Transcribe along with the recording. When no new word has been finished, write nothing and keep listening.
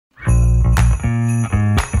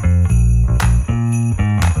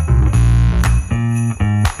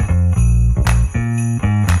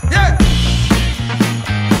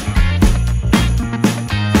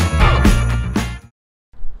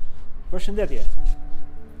Përshëndetje.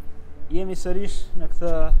 Jemi sërish në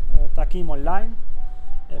këtë takim online,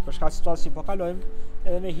 për shkak të situatës që po kalojmë,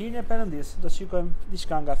 edhe me hirin e Perëndis do të shikojmë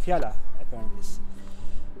diçka nga fjala e Perëndis.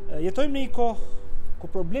 Jetojmë në një kohë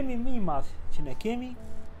ku problemi më i madh që ne kemi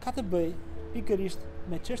ka të bëjë pikërisht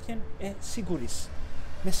me çështjen e sigurisë,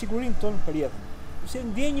 me sigurinë tonë për jetën. Sepse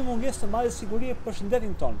ndjen një mungesë të madhe sigurie për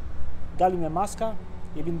shëndetin tonë. Dalim me maska,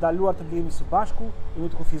 jemi ndaluar të blihemi së bashku, jemi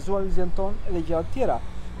të kufizuar vizjen tonë edhe gjëra të tjera.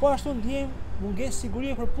 Po ashtu ndjejmë mungesë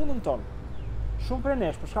sigurie për punën tonë. Shumë prej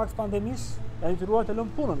nesh, për shkak të pandemisë, janë detyruar të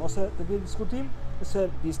lënë punën ose të bëjë diskutim se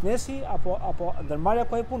biznesi apo ndërmarrja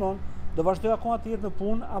ku ai punon do vazhdojë akoma të jetë në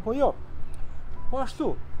punë apo jo. Po ashtu,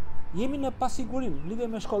 jemi në pasigurinë lidhje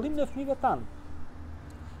me shkollimin e fëmijëve tanë.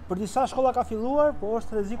 Për disa shkolla ka filluar, po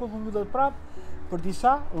është rreziku të mbyllet prapë. Për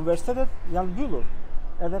disa universitetet janë mbyllur,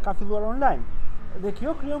 edhe ka filluar online. Dhe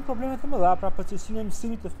kjo krijon probleme të mëdha për cilësinë e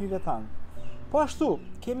mësimit të fëmijëve tanë. Po ashtu,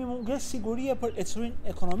 kemi mungesë sigurie për ecurinë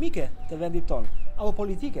ekonomike të vendit tonë, apo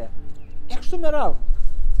politike. E kështu me radhë,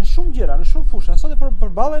 në shumë gjëra, në shumë fusha, sot e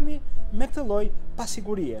përballemi me këtë lloj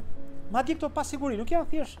pasigurie. Madje këto pasiguri nuk janë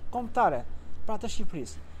thjesht kombëtare, pra të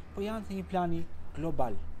Shqipërisë, po janë të një plani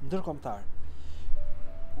global, ndërkombëtar.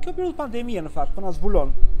 Kjo periudhë pandemie në fakt po na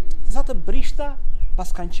zbulon se sa të brishta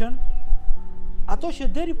pas kanë qenë ato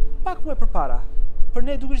që deri pak më përpara për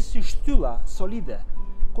ne dukesh si shtylla solide.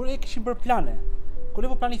 Kur e kishim për plane, kur ne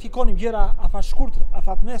po planifikonim gjëra afat shkurtër,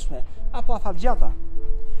 afat mesme, apo afat gjata.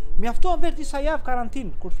 Mjaftuan vetë disa javë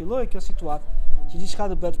karantinë kur filloi kjo situatë që diçka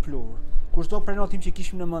të bëhet pluhur. Kur çdo prenotim që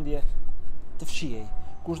kishim në mendje të fshihej,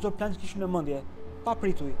 kur çdo plan që kishim në mendje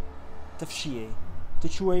paprituj të fshihej,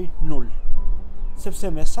 të quhej nul.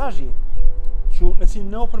 Sepse mesazhi që me cilin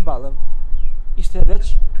ne u përballëm ishte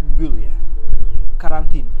veç mbyllje,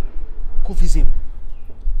 karantinë, kufizim.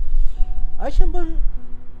 Ai që më bën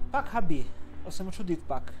pak habi, ose më çudit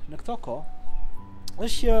pak në këto kohë,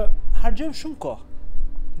 është që harxojmë shumë kohë,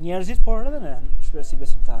 njerëzit, por edhe ne, shpresoj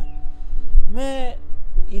besimtar, me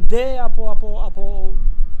ide apo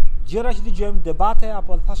gjëra që dëgjojmë, debate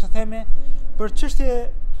apo të thashë theme për çështje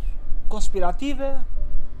konspirative,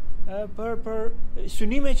 për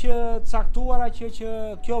synime që caktuara që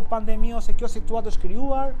kjo pandemi ose kjo situatë është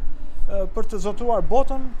krijuar për të zotruar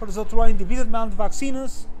botën, për të zotruar individët me anë të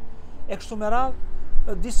vaksinës, e kështu me radhë.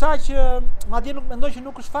 Disa që madje nuk mendojnë që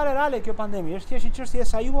nuk është fare reale kjo pandemi, është thjesht një çështje e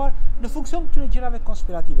sajuar në funksion të këtyre gjërave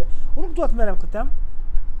konspirative. Unë nuk dua të merrem këtë temë,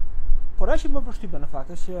 por ajo që më përshtypën në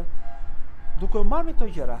fakt është që duke u marrë me këto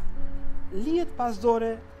gjëra, lihet pas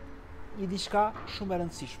dore një diçka shumë e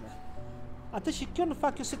rëndësishme. Atë që kjo në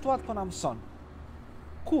fakt kjo situatë po na mëson.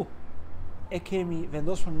 Ku e kemi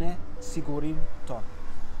vendosur ne sigurinë tonë?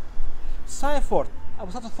 Sa e fortë apo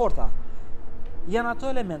sa të forta janë ato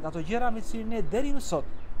elemente, ato gjëra me cilin ne deri më sot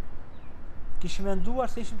kishim menduar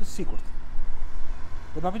se ishim të sigurt.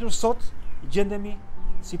 Dhe papritur sot gjendemi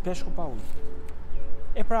si peshku pa ujë.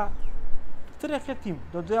 E pra, këtë reflektim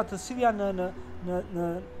do doja të sillja në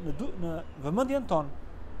vëmendjen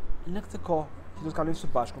tonë në këtë kohë që do të kalojmë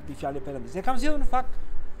së bashku për fjalën e Perëndis. E kam zgjedhur në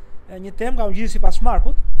fakt një temë nga Ungjilli sipas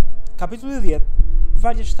Markut, kapitulli 10,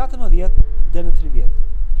 vargjet 17 deri në 30.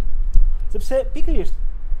 Sepse pikërisht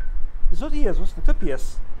Zoti Jezus në këtë pjesë,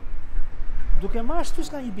 duke marrë shtyps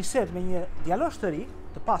nga një bisedë me një djalosh të ri,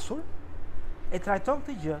 të pasur, e trajton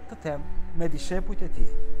këtë gjë, këtë temë me dishepujt e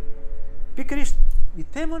tij. Pikërisht në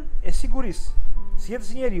temën e sigurisë, si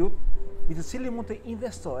jetës së njeriu, në të cilin mund të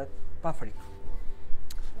investohet pa frikë.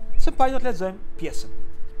 Së pari do të lexojmë pjesën.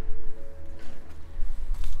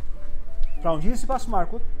 Pra Ungjilli sipas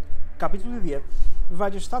Markut, kapitulli 10,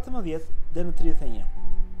 vargjet 17 deri në 31.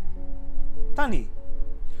 Tani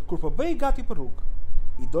kur po bëhej gati për rrugë,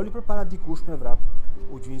 i doli përpara dikush me vrap,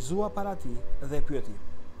 u gjunjëzua para tij dhe e pyeti: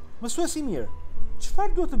 "Mësues i mirë,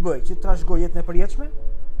 çfarë duhet të bëj që të trashëgoj jetën e përjetshme?"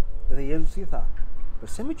 Dhe Jezusi i tha: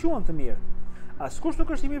 "Përse më quan të mirë? Askush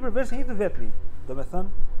nuk është i mirë përveç një të vetmi, domethënë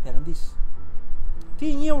Perëndis.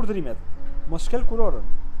 Ti një urdhrimet: mos shkel kurorën,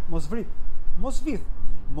 mos vrit, mos vidh,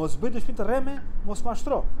 mos bëj dëshmi të rreme, mos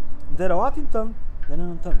mashtro, ndero atin tënd dhe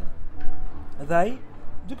nënën tënde." Dhe ai,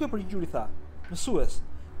 duke përgjigjur i tha: "Mësues,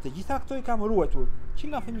 të gjitha këto i kam ruajtur që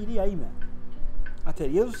nga fëmijëria ime."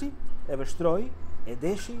 Atëherë Jezusi e vështroi, e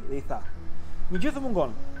deshi dhe i tha: "Një gjë të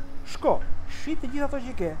mungon. Shko, shit të gjitha ato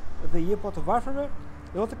që ke dhe jepo të varfërve,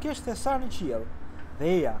 dhe do të kesh thesar në qiell. Dhe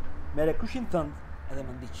eja, merre kryshin tënd edhe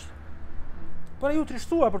më ndiq." Por ai u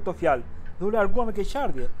trishtua për këto fjalë dhe u largua me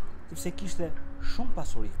keqardhje, sepse kishte shumë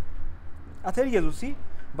pasuri. Atëherë Jezusi,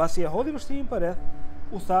 mbasi e hodhi vështrimin përreth,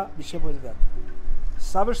 u tha dishepujve vet: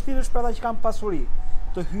 "Sa vështirë është për ata që kanë pasuri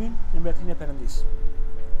të hyjnë në mbretërinë e Perëndis."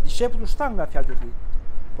 Dishepujt u shtan nga fjalët e tij,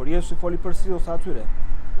 por Jezusi foli përsëri u tha atyre: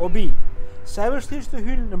 "O bij, sa e vështirë të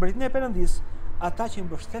hyjnë në mbretërinë e Perëndisë ata që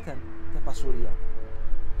mbështeten te pasuria.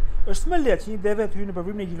 Është më lehtë që një deve të hyjë në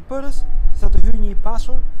përvrimin e gjilpërës se të hyjë një i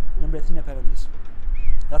pasur në mbretërinë e Perëndisë.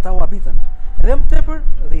 Ata u habitën edhe më tepër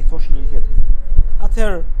dhe i thoshin njëri tjetrit: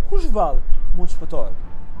 "Atëherë, kush vallë mund të shpëtohet?"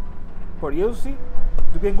 Por Jezusi,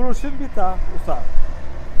 duke ngurur syt mbi ta, u tha: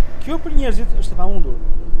 "Kjo për njerëzit është e pamundur,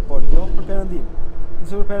 por jo për Perëndin,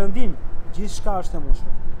 nëse për Perëndin gjithçka është e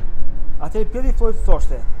mundshme." Atëherë Pietri filloi të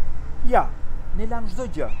thoshte: "Ja, ne lam çdo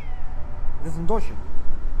gjë dhe të ndoqëm."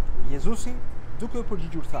 Jezusi, duke u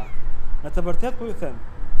përgjigjur, tha: "Në të vërtetë po ju them,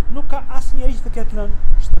 nuk ka asnjëri që të ketë lënë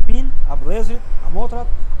shtëpinë, a vëllezërit, a motrat,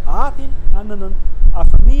 a atin, a nënën, a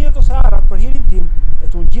fëmijët ose arrat për hirin tim e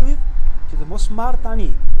të ungjillit, që të mos marr tani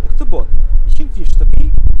në këtë botë 100 fish shtëpi,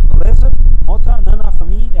 vëllezër, motra, nëna,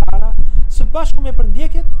 fëmijë e ara, së bashku me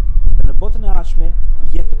përndjekjet dhe në botën e ardhshme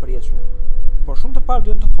jetë të përjetshme. Por shumë të parë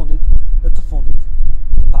do jenë të fundit dhe të fundit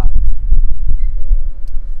të parët."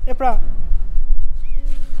 E pra,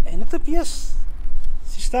 në këtë pjesë,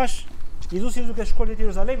 si thash, Jezusi ishte duke shkuar te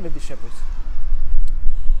Jeruzalemi me dishepujt.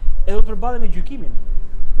 Edhe u përballej me gjykimin,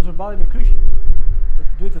 u përballej me kryqin,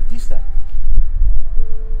 duhet të vdiste.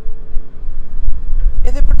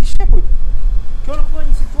 Edhe për dishepujt, kjo nuk është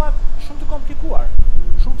një situatë shumë të komplikuar,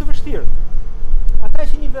 shumë të vështirë. Ata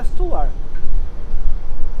ishin investuar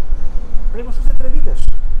prej më shumë se 3 vitesh,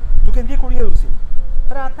 duke ndjekur Jezusin.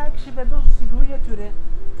 Pra ata e kishin vendosur sigurinë e tyre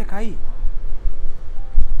tek ai.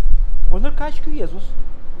 Po ndër kaq ky Jezus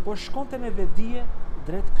po shkonte me vetdije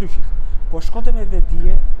drejt kryqit, po shkonte me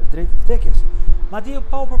vetdije drejt vdekjes. Madje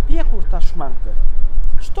pa u përpjekur ta shmangte.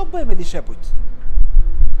 Ç'to bëj me dishepujt?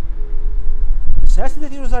 Në rastin e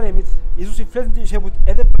Jeruzalemit, Jezusi flet me dishepujt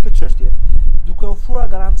edhe për këtë çështje, duke ofruar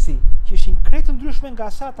garanci që ishin krejt të ndryshme nga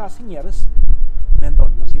sa ata si njerëz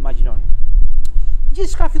mendonin ose imagjinonin.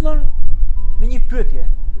 Gjithçka fillon me një pyetje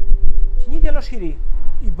që një djalosh i ri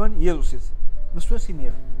i bën Jezusit: "Mësuesi i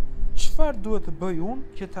mirë, çfarë duhet të bëj unë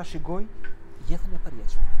që ta shigoj jetën e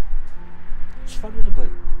përjetshme?" Çfarë duhet të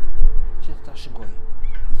bëj që ta shigoj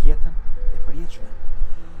jetën e përjetshme?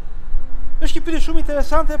 Është një pyetje shumë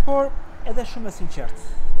interesante, por edhe shumë e sinqertë.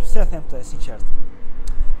 Pse e them këtë e sinqertë?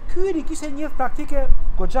 Ky i ri kishte një praktike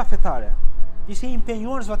goxha fetare. Ishte i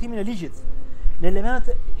impenjuar në zbatimin e ligjit, në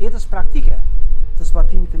elementet e jetës praktike të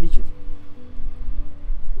zbatimit të ligjit.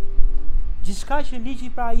 Gjithçka që ligji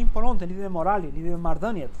pra impononte, lidhje me moralin, lidhje me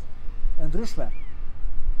marrëdhëniet e ndryshme,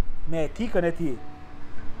 me etikën e tij.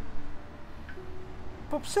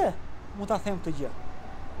 Po pse mund ta them këtë gjë?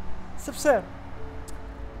 Sepse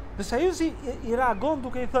nëse Jezusi i reagon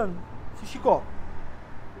duke i thënë: "Si shiko,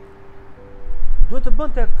 duhet të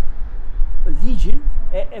bënte ligjin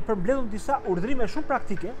e përmbledhur disa urdhrime shumë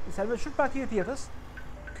praktike, disa urdhrime shumë praktike të jetës."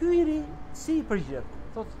 Ky i ri si i përgjigjet?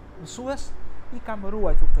 Thotë: "Mësues, i kam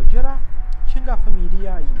ruajtur këto gjëra që nga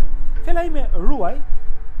fëmijëria ime." Fjala ime ruaj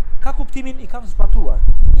ka kuptimin i kam zbatuar,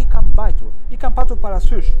 i kam mbajtur, i kam patur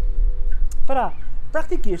parasysh. Pra,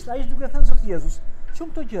 praktikisht ai është duke thënë Zoti Jezus që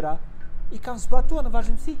këto gjëra i kam zbatuar në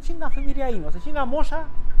vazhdimsi që nga fëmijëria ime, ose që nga mosha,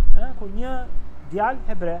 kur një djalë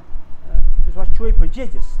hebre, që thua quhej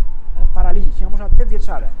përgjegjës, para ligjit, që nga mosha 8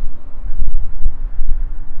 vjeçare.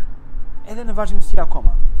 Edhe në vazhdimsi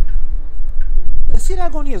akoma. Si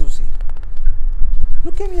reagon Jezusi?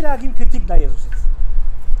 Nuk kemi reagim kritik nga Jezusit,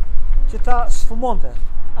 që ta sfumonte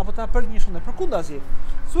apo ta përgjinjshonte. Përkundazi,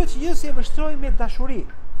 thuhet që Jezusi e vështroi me dashuri,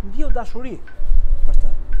 ndiu dashuri për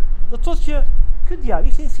të. Do të thotë që ky djalë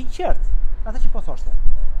ishte i sinqert në atë që po thoshte.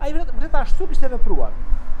 Ai vërtet ashtu kishte vepruar.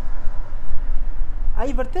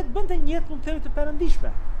 Ai vërtet bënte një jetë mund të themi të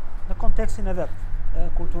perëndishme në kontekstin e vet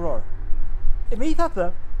kulturor. E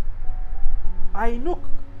megjithatë, ai nuk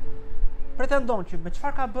pretendon që me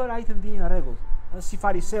çfarë ka bërë ai të ndihej në rregull, si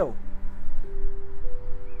fariseu.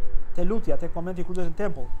 Te lutja, tek momenti kur duhet në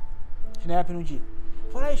tempull, që ne japin ungjil.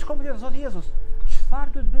 Por ai shkon me të Zoti Jezus: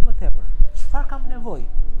 "Çfarë duhet bëj më tepër? Çfarë kam nevojë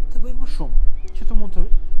të bëj më shumë që të mund të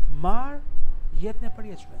marr jetën e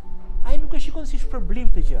përjetshme?" Ai nuk e shikon si shpërblim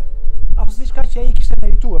këtë gjë, apo si diçka që ai kishte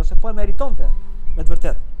merituar ose po e meritonte me të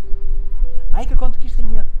vërtetë. Ai kërkon të kishte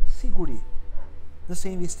një siguri, nëse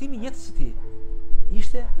investimi i jetës së tij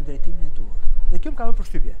ishte në drejtimin e duhur. Dhe kjo më ka bërë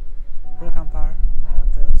përshtypje kur e kam parë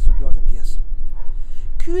të studiuar të pjesë.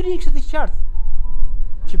 Ky i ri kishte të qartë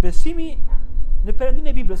që besimi në Perëndinë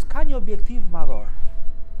e Biblës ka një objektiv madhor,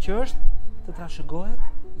 që është të trashëgohet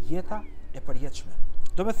jeta e përjetshme.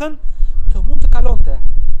 Do me thënë, të mund të kalonte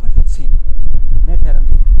përjetësinë me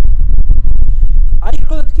Perëndinë. Ai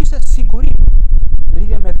kërkonte të kishte siguri në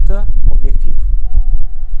lidhje me këtë objektiv.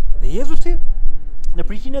 Dhe Jezusi në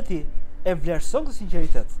përgjigjen e tij e vlerëson këtë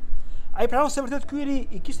sinqeritet. Ai pranon se vërtet ky i ri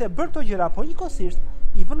i kishte bërë këto gjëra, por njëkohësisht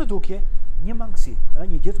i vënë në dukje një mangësi,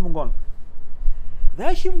 një gjë të mungon. Dhe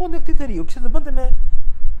ai që mungon këtij të riu, kishte të bënte me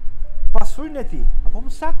pasurinë e tij, apo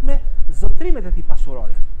më saktë me zotrimet e tij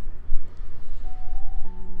pasurore.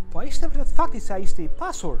 Po ai ishte vërtet fakti se ai ishte i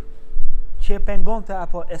pasur që e pengonte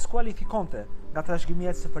apo e skualifikonte nga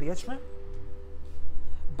trashëgimia e së përjetshme.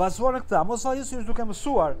 Bazuar në këtë, mos Jezusi është duke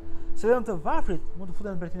mësuar se vetëm të varfrit mund të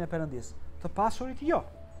futen në bretërinë e Perëndis, të pasurit jo.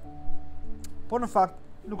 Por në fakt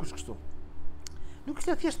nuk është kështu. Nuk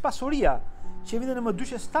është thjesht pasuria që vjen në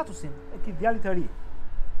mëdyshe statusin e këtij djalit të ri.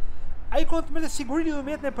 Ai ka të merrte sigurinë dhe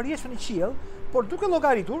mjetën e përjetshme në qiell, por duke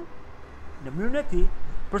llogaritur në mënyrën e tij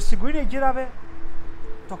për sigurinë e gjërave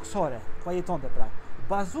toksore, ku ai jetonte pra,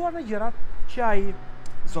 bazuar në gjërat që ai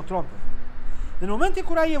zotronte. Dhe në momentin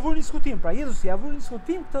kur ai e vuri në diskutim, pra Jezusi ja vuri në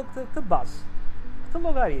diskutim këtë bazë, këtë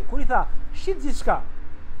llogari, kur i tha, shit gjithçka,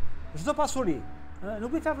 çdo pasuri,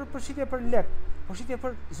 nuk i tha për shitje për lek, por shitje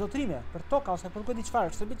për zotrime, për toka ose për kujt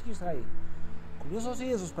çfarë, çfarë bëti kishte ai. Kur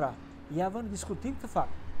Jezus pra, ja vën në diskutim këtë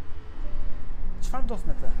fakt. Çfarë ndodh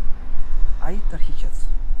me të? Ai tërhiqet.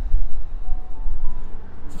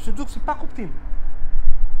 Sepse duk si pa kuptim.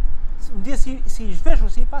 Ndjes si i zhveshur,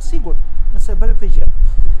 si i pasigurt nëse bëhet këtë gjë.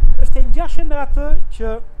 Është e ngjashme me atë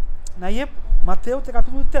që na jep Mateu te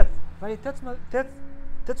kapitulli 8, vargu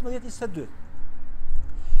 18-22.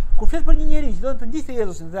 Kur flet për një njerëz që do të ndjekte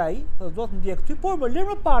Jezusin dhe ai, do të ndjek ty, por më lër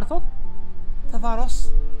më parë thot të varros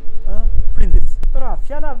prindit. Pra,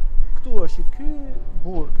 fjala këtu është që ky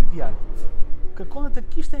burr, ky djalë kërkonte të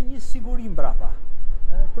kishte një siguri mbrapa.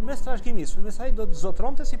 Përmes trashëgimisë, përmes ai do të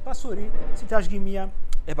zotronte si pasuri, si trashëgimia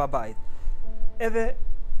e babait. Edhe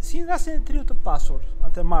si në rastin e triut të pasur,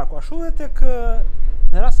 ante Marku, ashtu edhe tek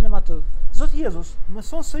në rastin e Mateut, Zoti Jezus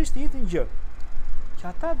mëson sërish të njëjtën gjë, që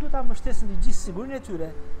ata duhet ta mbështesin të gjithë sigurinë e tyre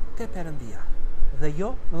te Perëndia dhe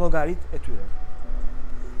jo në llogaritë e tyre.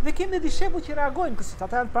 Dhe kemi dhe dishepull që reagojnë kësi,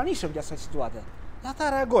 ata janë pranishëm gjatë kësaj situate. Dhe ata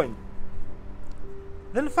reagojnë.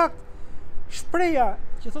 Dhe në fakt, shpreha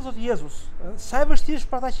që thotë Zoti Jezus, sa e vështirë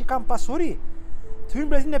për ata që kanë pasuri, të hyjnë në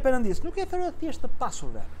mbretërinë e Perëndisë, nuk e referohet thjesht të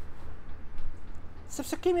pasurve.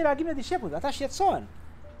 Sepse kemi reagimin e dishepujve, ata shqetësohen.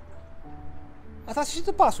 Ata si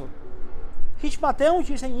të pasur. Hiq Mateun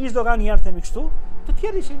që ishte një ish doganier themi kështu, të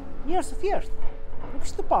tjerë ishin njerëz të thjeshtë. Nuk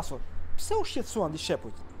ishte të pasur. Pse u shqetësuan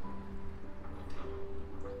dishepujt?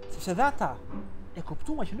 Sepse dhe ata e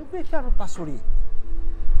kuptuan që nuk bëhet fjalë për pasuri,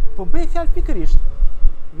 po bëhet fjalë pikërisht,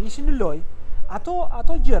 ishin në lojë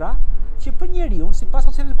ato gjëra që për njeriu, sipas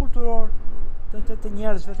konceptit kulturor të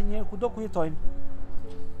njerëzve, të njerëzve kudo ku jetojnë,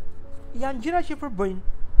 janë gjëra që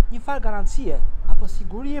përbëjnë një farë garancie apo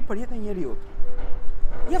sigurie për jetën e njeriu.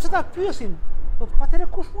 Ja se ta pyesin, po patjetër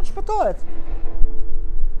kush mund të shpëtohet?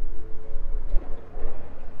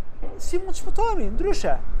 Si mund të shpëtohemi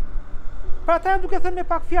ndryshe? Pra ata duke thënë me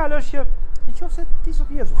pak fjalë është që nëse ti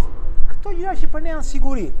Zoti Jezus, këto gjëra që për ne janë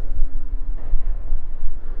siguri,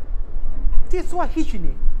 ti thua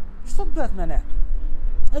hiqini, ç'do të bëhet me ne?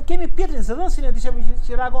 Ne kemi Pietrin, zëdhënësin e dishepujve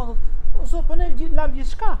që reagon thotë, o Zot, po ne lam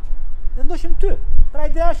gjithçka, dhe ndoshim ty. Pra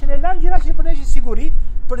ideja është ne lam gjëra që për ne është siguri,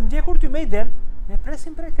 për ndjekur ty me iden, ne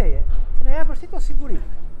presim prej teje, të na japësh ti to siguri.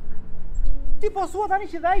 Ti po thua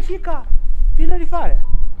tani që ai që i ka, ti lëri fare,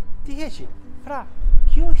 ti heqi. Pra,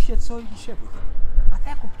 kjo shqetësoi dishepujt.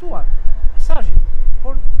 Ata e kuptuan mesazhin,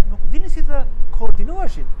 por nuk dinin si të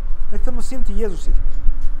koordinoheshin me këtë mësim të Jezusit.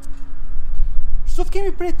 Sot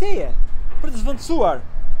kemi prej teje për të zvendësuar,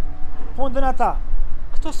 po ndën ata,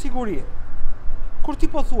 këto siguri. Kur ti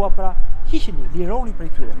po thua, pra, hiqini, lironi prej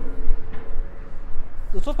tyre.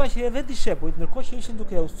 Do të thotë pa që edhe dishepujt, ndërkohë që ishin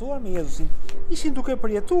duke udhëtuar me Jezusin, ishin duke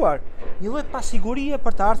përjetuar një lloj pasigurie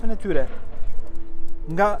për të ardhmen e tyre.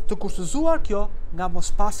 Nga të kushtozuar kjo nga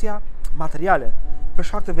mospasja materiale, për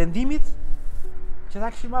shkak të vendimit që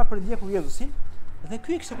ata kishin marrë për të ndjekur Jezusin, dhe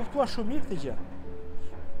ky e kishte kuptuar shumë mirë këtë gjë.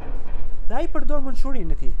 Dhe ai përdor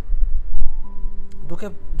mençurinë e tij,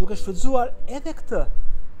 duke shfrytzuar edhe këtë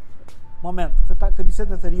moment, këtë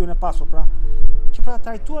bisedë të riun e pasur, pra, që pra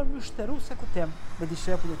trajtuar më shtërruese këtë temë me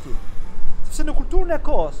dishepujt e tij. Sepse në kulturën e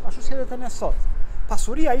kohës, ashtu si edhe tani sot,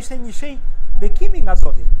 pasuria ishte një shenjë bekimi nga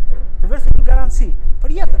Zoti, përveç se një garanci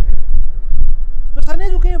për jetën. Ndërsa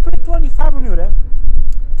ne duke përjetuar një farë mënyre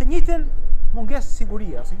të njëjtën mungesë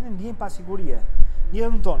sigurie, ose një ndjenjë pasigurie, në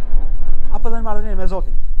jetën tonë, apo edhe në marrëdhënie me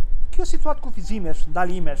Zotin. Kjo situatë kufizimesh,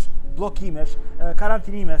 ndalimesh, bllokimesh,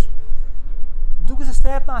 karantinimesh, duke se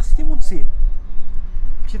s'ta jep asnjë mundësi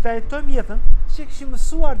që ta jetojmë jetën që kishim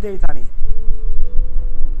mësuar deri tani.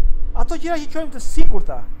 Ato gjëra që quajmë të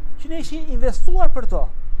sigurta, që ne ishim investuar për to,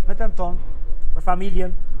 veten tonë, për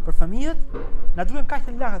familjen, për fëmijët, na duhen kaq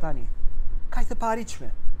të larta tani, kaq të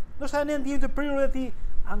paarritshme. Ndoshta ne ndjejmë të prirur dhe ti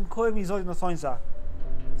ankohemi i Zotit në thonjza.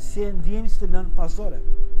 si e ndjejmë si të lënë pasdore.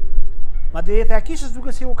 Madje jeta e kishës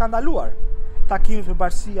duke si u ka ndaluar. Takimi për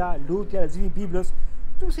bashkësia, lutja, leximi i Biblës,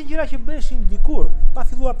 duke si gjëra që bëheshin dikur, pa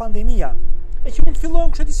filluar pandemia, e që mund të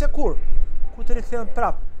fillojnë kush e di se kur të rikthehen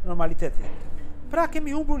prap normaliteti. Pra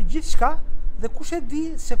kemi humbur gjithçka dhe kush e di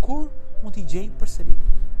se kur mund t'i gjejmë përsëri.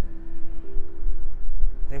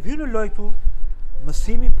 Dhe vjen në lojë këtu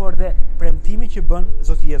mësimi, por dhe premtimi që bën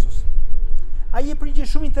Zoti Jezus. Ai e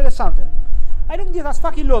përgjigje shumë interesante. Ai nuk ndjet as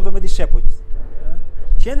pak i lodhur me dishepujt,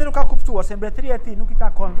 që ende nuk ka kuptuar se mbretëria e tij nuk i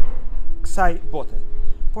takon kësaj bote,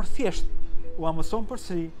 por thjesht u mëson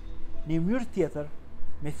përsëri në një mënyrë tjetër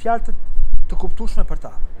me fjalë të kuptueshme për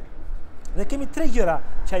ta. Dhe kemi 3 gjëra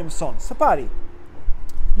që ai mëson. Së pari,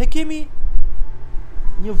 ne kemi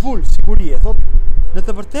një vull sigurie, thotë, në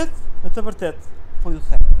të vërtet po ju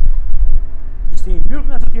them. Ishte një mbyllje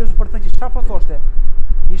nga Zoti Jezus për të thënë që çfarë po thoshte,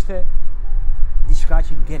 ishte diçka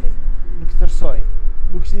që ngelej, nuk tërësoj,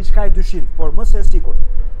 nuk ishte diçka e dyshim, por më së e sigurt.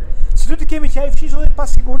 Si duhet të kemi që ai fshishte edhe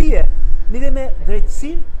pas sigurie, lidhe me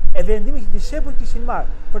drejtësinë e vendimit që dishepujt kishin marrë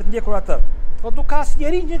për të ndjekur atë. Po nuk ka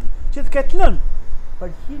asnjëri që të ketë lënë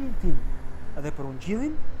për hirin tim edhe për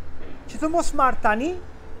ungjillin, që të mos marr tani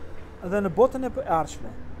dhe në botën e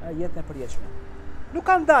ardhshme, jetën e përjetshme. Nuk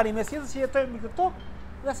ka ndarje mes jetës që jetojmë në këtë tokë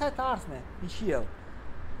dhe asaj të ardhshme në qiell,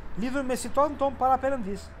 lidhur me situatën tonë para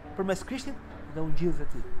Perëndis përmes Krishtit dhe ungjillit të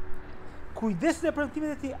tij. Kujdeset e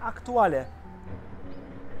premtimeve të tij aktuale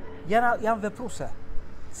janë vepruese,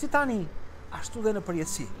 si tani ashtu dhe në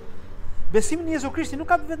përjetësi. Besimi në Jezu Krishtin nuk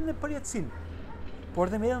ka vetëm në përjetësinë, por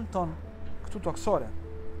edhe në jetën tonë këtu toksore.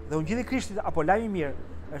 Dhe ungjilli i Krishtit apo lajmi i mirë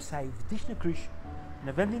është se ai vdiq në kryq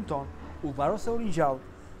në vendin tonë, u varos se u ringjall,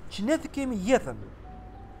 që ne të kemi jetën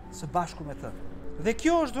së bashku me të. Dhe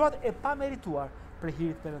kjo është dhuratë e pamerituar për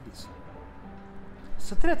hirin e Perëndisë.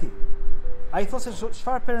 Së treti, ai thotë se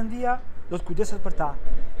çfarë Perëndia do të kujdeset për ta,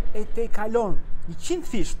 e te kalon 100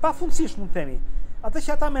 fish, pafundësisht mund të themi, atë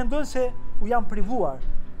që ata mendojnë se u janë privuar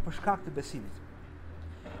për shkak të besimit.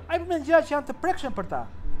 Ai përmend gjëra që janë të prekshme për ta,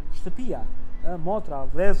 shtëpia, motra,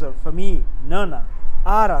 vëllezër, fëmijë, nëna,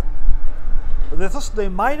 arat, dhe thosë do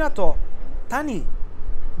i marrin ato tani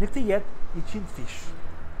në këtë jetë 100 fish.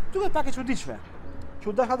 Duket pak e çuditshme, që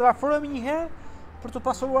u dasha të varfërohemi një herë për të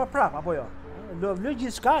pasuruar prapë, apo jo? Lë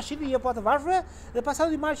gjithçka, shiti jep atë varfëre dhe pastaj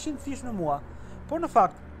do i marr 100 fish në mua. Por në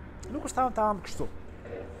fakt, nuk është tamam kështu.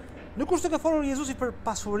 Nuk është të ka folur Jezusi për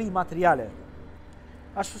pasuri materiale.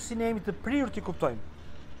 Ashtu si ne jemi të prirur të kuptojmë.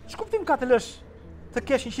 Ç'kuptim ka të lësh të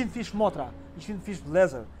kesh 100 fish motra, 100 fish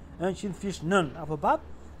vëllezër, 100 fish nën apo bab,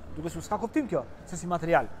 duke se s'ka kuptim kjo, se si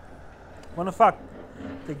material. Po në fakt,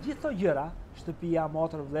 të gjithë këto gjëra, shtëpia,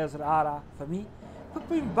 motër, vëllezër, ara, fëmijë,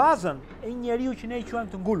 përpëjnë bazën e një njeriu që ne i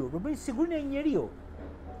quajmë të ngulur, përpëjnë sigurinë e një njeriu.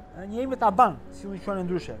 Njeriu me taban, si u quajnë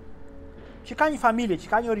ndryshe. Që ka një familje,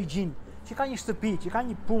 që ka një origjinë, që ka një shtëpi, që ka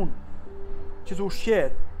një punë, që të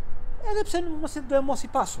ushqehet, edhe pse mos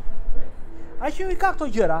i pasur. Ai që i ka këto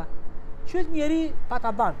gjëra, quhet njeri pa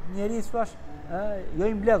taban, njeri thua, jo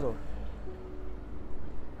i mbledhur.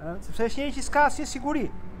 Sepse është njeri që s'ka asnjë siguri.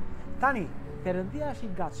 Tani, Perëndia është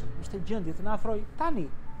i gatshëm, është e gjendje të na afrojë tani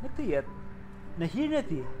në këtë jetë, në hirin e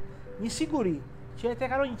tij, një siguri që e te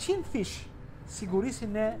kalon 100 fish, sigurisi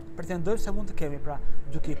ne pretendojmë se mund të kemi, pra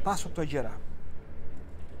duke i pasur këto gjëra.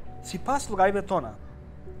 Sipas llogarive tona.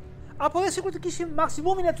 Apo dhe sikur të kishim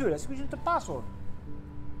maksimumin e tyre, sikur ishim të pasur.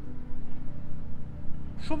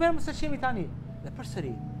 Shumë herë mëse qemi tani, dhe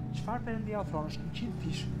përsëri, çfarë Perëndia ofron është 100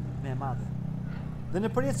 fish më e madhe. Dhe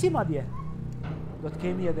në përjetësi madje, do të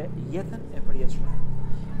kemi edhe jetën e përjetshme.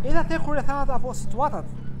 Edhe atë kur rrethanat apo situatat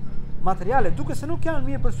materiale, duke se nuk janë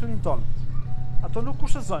mirë për syrin tonë, ato nuk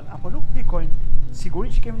kushtëzojnë apo nuk ndikojnë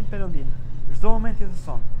sigurinë që kemi në Perëndin çdo moment jetës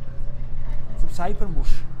sonë, sepse ai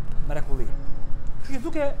përmbush mrekulli. Kështu që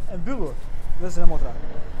duke e mbyllur vëllezër e motra,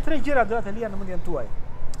 3 gjëra do të lija në mendjen tuaj.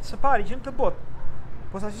 Së pari, që në këtë botë,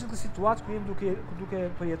 posaçërisht në këtë situatë ku jemi duke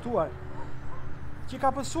përjetuar, që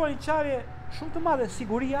ka pësuar një çarje shumë të madhe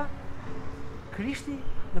siguria, Krishti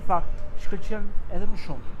në fakt shkëlqen edhe më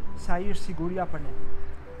shumë se ai është siguria për ne.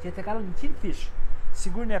 Që te kalon 100 fish,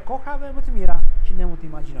 sigurinë e kokave më të mira që ne mund të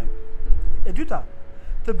imagjinojmë. E dyta,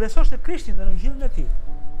 të besosh te Krishti dhe në ungjillin e tij,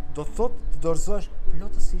 do të thotë të dorëzosh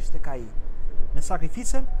plotësisht tek ai, në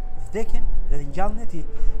sakrificën, vdekjen dhe ngjalljen e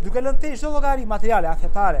tij, duke lënë te çdo llogari materiale,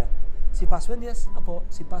 afetare, sipas vendjes apo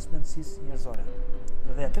sipas mendësisë njerëzore.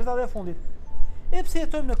 Dhe e treta dhe e fundit, edhe pse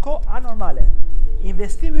jetojmë në kohë anormale,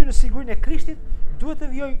 investimi në sigurinë e Krishtit duhet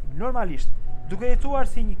të vijojë normalisht, duke jetuar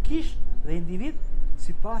si një kish dhe individ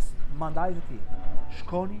sipas mandatit të tij.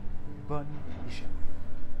 Shkoni, bëni dishepujt.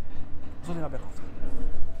 Zoti na bekoft.